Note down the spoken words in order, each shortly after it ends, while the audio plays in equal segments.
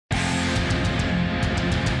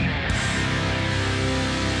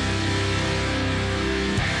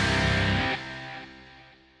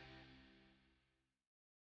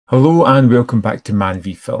Hello and welcome back to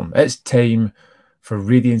ManVFilm. It's time for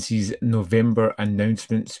Radiance's November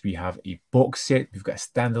announcements. We have a box set, we've got a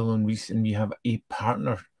standalone release, and we have a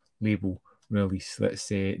partner label release.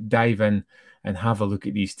 Let's dive in and have a look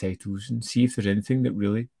at these titles and see if there's anything that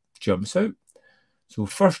really jumps out. So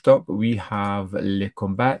first up, we have Le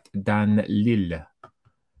Combat dans l'Île.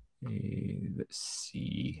 Let's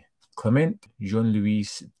see. Clement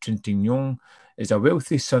Jean-Louis Trintignant is a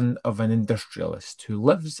wealthy son of an industrialist who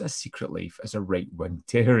lives a secret life as a right-wing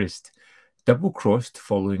terrorist. Double-crossed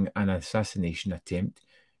following an assassination attempt,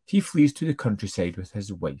 he flees to the countryside with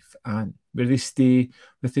his wife, Anne, where they stay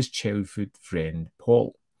with his childhood friend,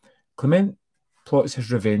 Paul. Clement plots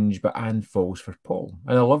his revenge, but Anne falls for Paul,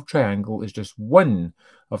 and a love triangle is just one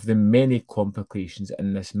of the many complications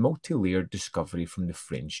in this multi-layered discovery from the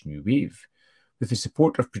French New Wave. With the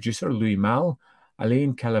support of producer Louis Malle,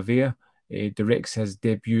 Alain Calavera directs his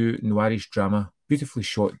debut noirish drama, beautifully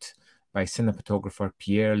shot by cinematographer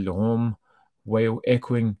Pierre Lehome, while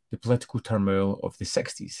echoing the political turmoil of the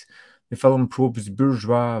 60s. The film probes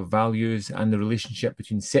bourgeois values and the relationship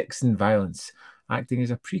between sex and violence, acting as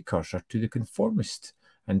a precursor to the conformist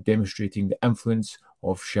and demonstrating the influence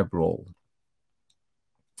of Chabrol.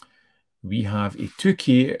 We have a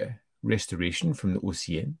 2K restoration from the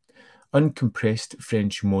OCN, uncompressed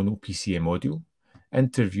French mono PCM audio,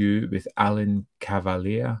 interview with Alain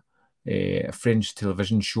Cavalier, a French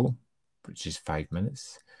television show, which is 5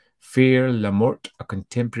 minutes, Faire la Morte, a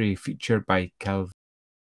contemporary feature by Calvin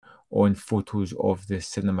on photos of the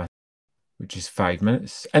cinema, which is 5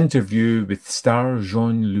 minutes, interview with star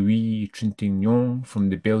Jean-Louis Trintignant from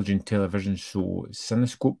the Belgian television show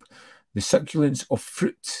Cinescope, The Succulence of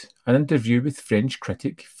Fruit, an interview with French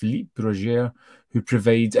critic Philippe Roger, who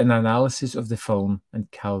provides an analysis of the film,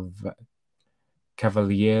 and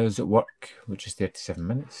Cavalier's work, which is 37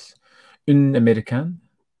 minutes. Un American,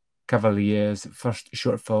 Cavalier's first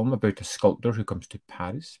short film about a sculptor who comes to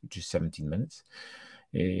Paris, which is 17 minutes.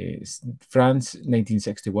 France,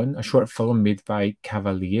 1961, a short film made by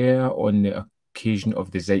Cavalier on the occasion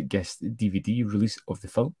of the Zeitgeist DVD release of the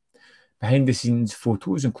film. Behind-the-scenes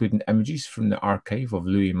photos, including images from the archive of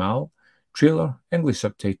Louis Malle, trailer, English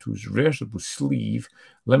subtitles, reversible sleeve,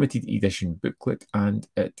 limited edition booklet, and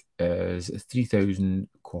it is 3,000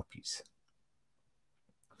 copies.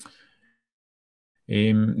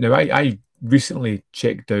 Now, I recently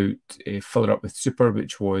checked out Fill It Up with Super,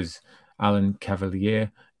 which was Alain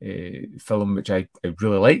Cavalier film, which I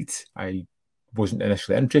really liked. I wasn't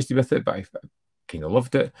initially interested with it, but I kind of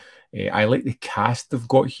loved it. I like the cast they've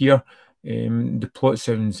got here. The plot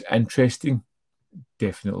sounds interesting.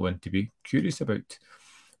 Definitely one to be curious about.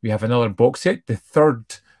 We have another box set, the third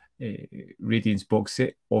Radiance box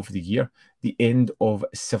set of the year, The End of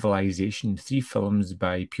Civilization, 3 films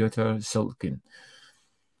by Piotr Silkin.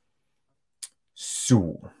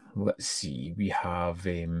 So, let's see, we have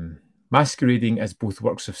masquerading as both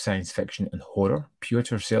works of science fiction and horror.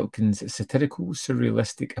 Piotr Silkin's satirical,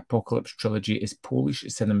 surrealistic apocalypse trilogy is Polish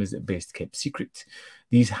cinema's best-kept secret.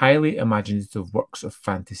 These highly imaginative works of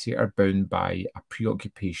fantasy are bound by a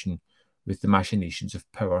preoccupation with the machinations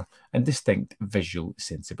of power and distinct visual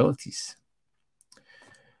sensibilities.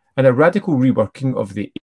 And a radical reworking of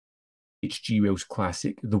the H.G. Wells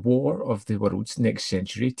classic, The War of the Worlds Next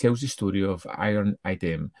Century, tells the story of Iron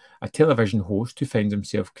Idem, a television host who finds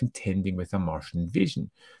himself contending with a Martian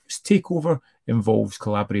invasion, whose takeover involves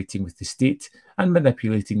collaborating with the state and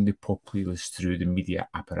manipulating the populace through the media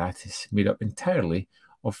apparatus, made up entirely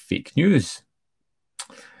of fake news.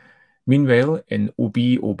 Meanwhile, in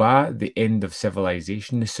Obi-Oba, The End of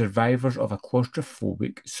Civilization, the survivors of a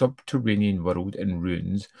claustrophobic subterranean world in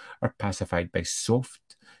ruins are pacified by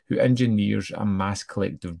Soft, who engineers a mass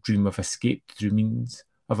collective dream of escape through means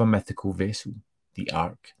of a mythical vessel, the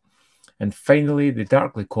Ark. And finally, the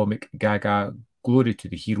darkly comic Gaga, Glory to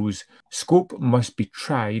the Heroes. Scope must be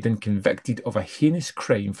tried and convicted of a heinous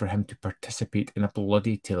crime for him to participate in a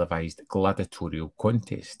bloody televised gladiatorial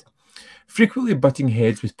contest. Frequently butting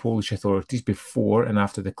heads with Polish authorities before and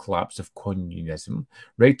after the collapse of communism,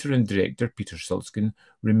 writer and director Peter Silkin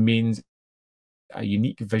remains a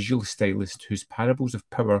unique visual stylist whose parables of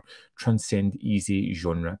power transcend easy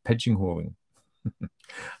genre pigeonholing.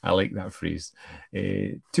 I like that phrase.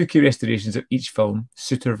 2K restorations of each film,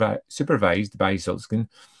 supervised by Silkin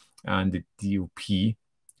and the DOP,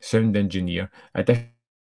 sound engineer,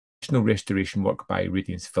 additional restoration work by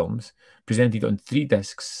Radiance Films, presented on 3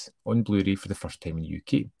 discs on Blu-ray for the first time in the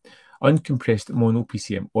UK. Uncompressed mono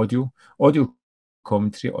PCM audio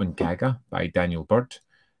commentary on Gaga by Daniel Bird,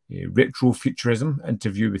 Retrofuturism,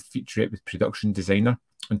 interview with production designer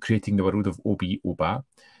on creating the world of Obi-Oba,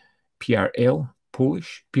 PRL,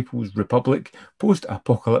 Polish People's Republic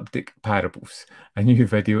Post-Apocalyptic Parables, a new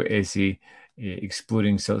video essay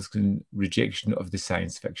exploring Silkskin's rejection of the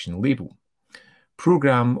science fiction label.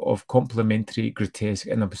 Programme of complementary, grotesque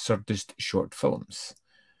and absurdist short films,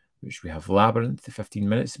 which we have Labyrinth, 15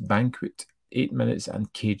 minutes, Banquet, 8 minutes,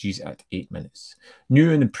 and Cages at 8 minutes.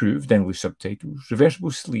 New and improved English subtitles,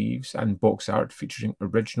 reversible sleeves and box art featuring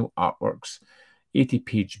original artworks,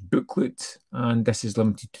 80-page booklet, and this is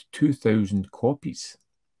limited to 2,000 copies.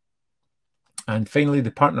 And finally,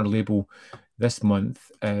 the partner label this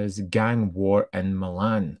month is Gang War in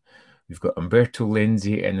Milan. We've got Umberto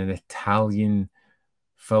Lenzi in an Italian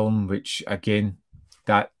film, which again,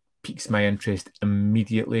 that piques my interest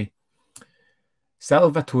immediately.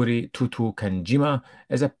 Salvatore Toto Kanjima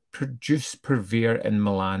is a purveyor in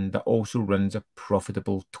Milan that also runs a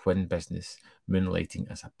profitable twin business,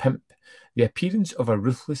 moonlighting as a pimp. The appearance of a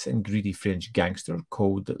ruthless and greedy French gangster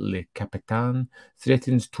called Le Capitaine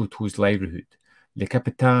threatens Toto's livelihood. Le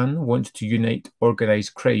Capitaine wants to unite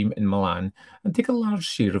organised crime in Milan and take a large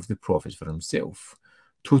share of the profits for himself.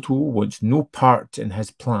 Toto wants no part in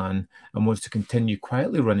his plan and wants to continue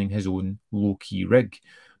quietly running his own low-key rig,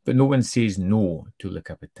 but no one says no to Le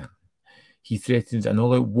Capitaine. He threatens an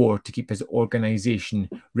all-out war to keep his organisation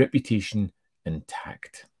reputation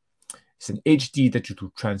intact. It's an HD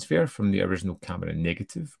digital transfer from the original camera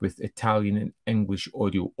negative with Italian and English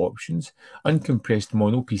audio options, uncompressed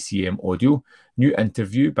mono PCM audio, new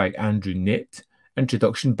interview by Andrew Nett,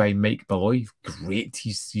 introduction by Mike Malloy. Great,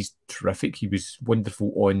 he's terrific. He was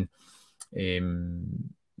wonderful on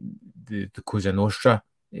the Cosa Nostra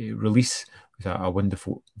release with a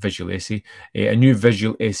wonderful visual essay. A new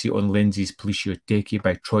visual essay on Lenzi's Poliziotteschi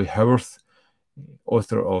by Troy Howarth,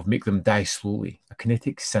 author of Make Them Die Slowly, a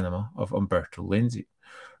kinetic cinema of Umberto Lenzi.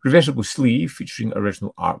 Reversible sleeve featuring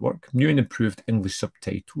original artwork, new and improved English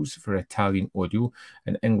subtitles for Italian audio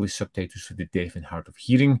and English subtitles for the deaf and hard of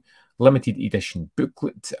hearing, limited edition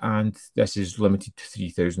booklet, and this is limited to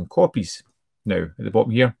 3,000 copies. Now, at the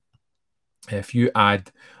bottom here, if you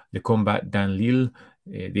add The Combat d'Anlil,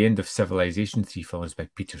 The End of Civilization, 3 films by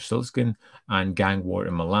Peter Silkskin, and Gang War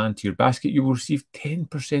in Milan to your basket, you will receive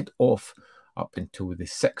 10% off up until the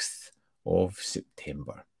 6th of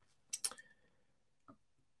September.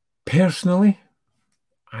 Personally,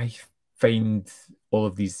 I find all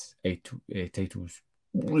of these titles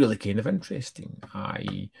really kind of interesting.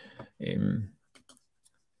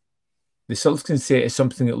 The Silkskin set is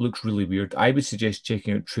something that looks really weird. I would suggest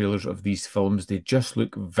checking out trailers of these films. They just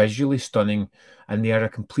look visually stunning, and they are a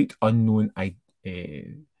complete unknown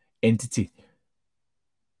entity.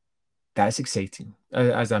 That's exciting.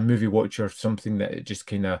 As a movie watcher, something that just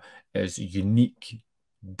kind of is unique,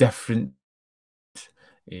 different,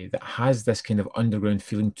 that has this kind of underground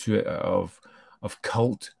feeling to it of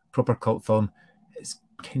cult, proper cult film. It's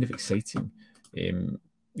kind of exciting. You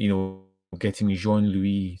know, getting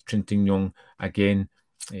Jean-Louis Trintignant again,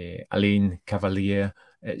 Alain Cavalier.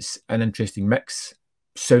 It's an interesting mix.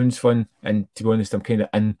 Sounds fun, and to be honest, I'm kind of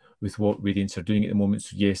in with what Radiance are doing at the moment.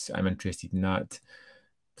 So yes, I'm interested in that.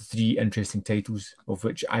 3 interesting titles, of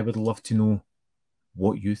which I would love to know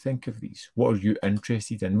what you think of these. What are you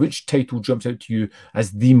interested in? Which title jumps out to you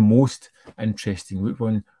as the most interesting? Which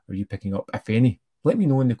one are you picking up, if any? Let me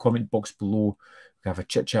know in the comment box below. We can have a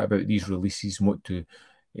chit chat about these releases and what to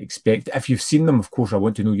expect. If you've seen them, of course, I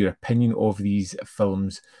want to know your opinion of these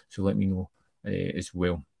films, so let me know as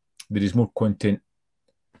well. There is more content.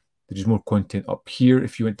 There is more content up here.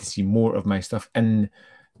 If you want to see more of my stuff, in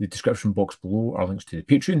the description box below are links to the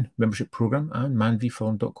Patreon membership program and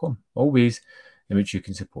manvfilm.com, all ways in which you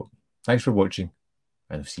can support me. Thanks for watching,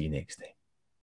 and I'll see you next time.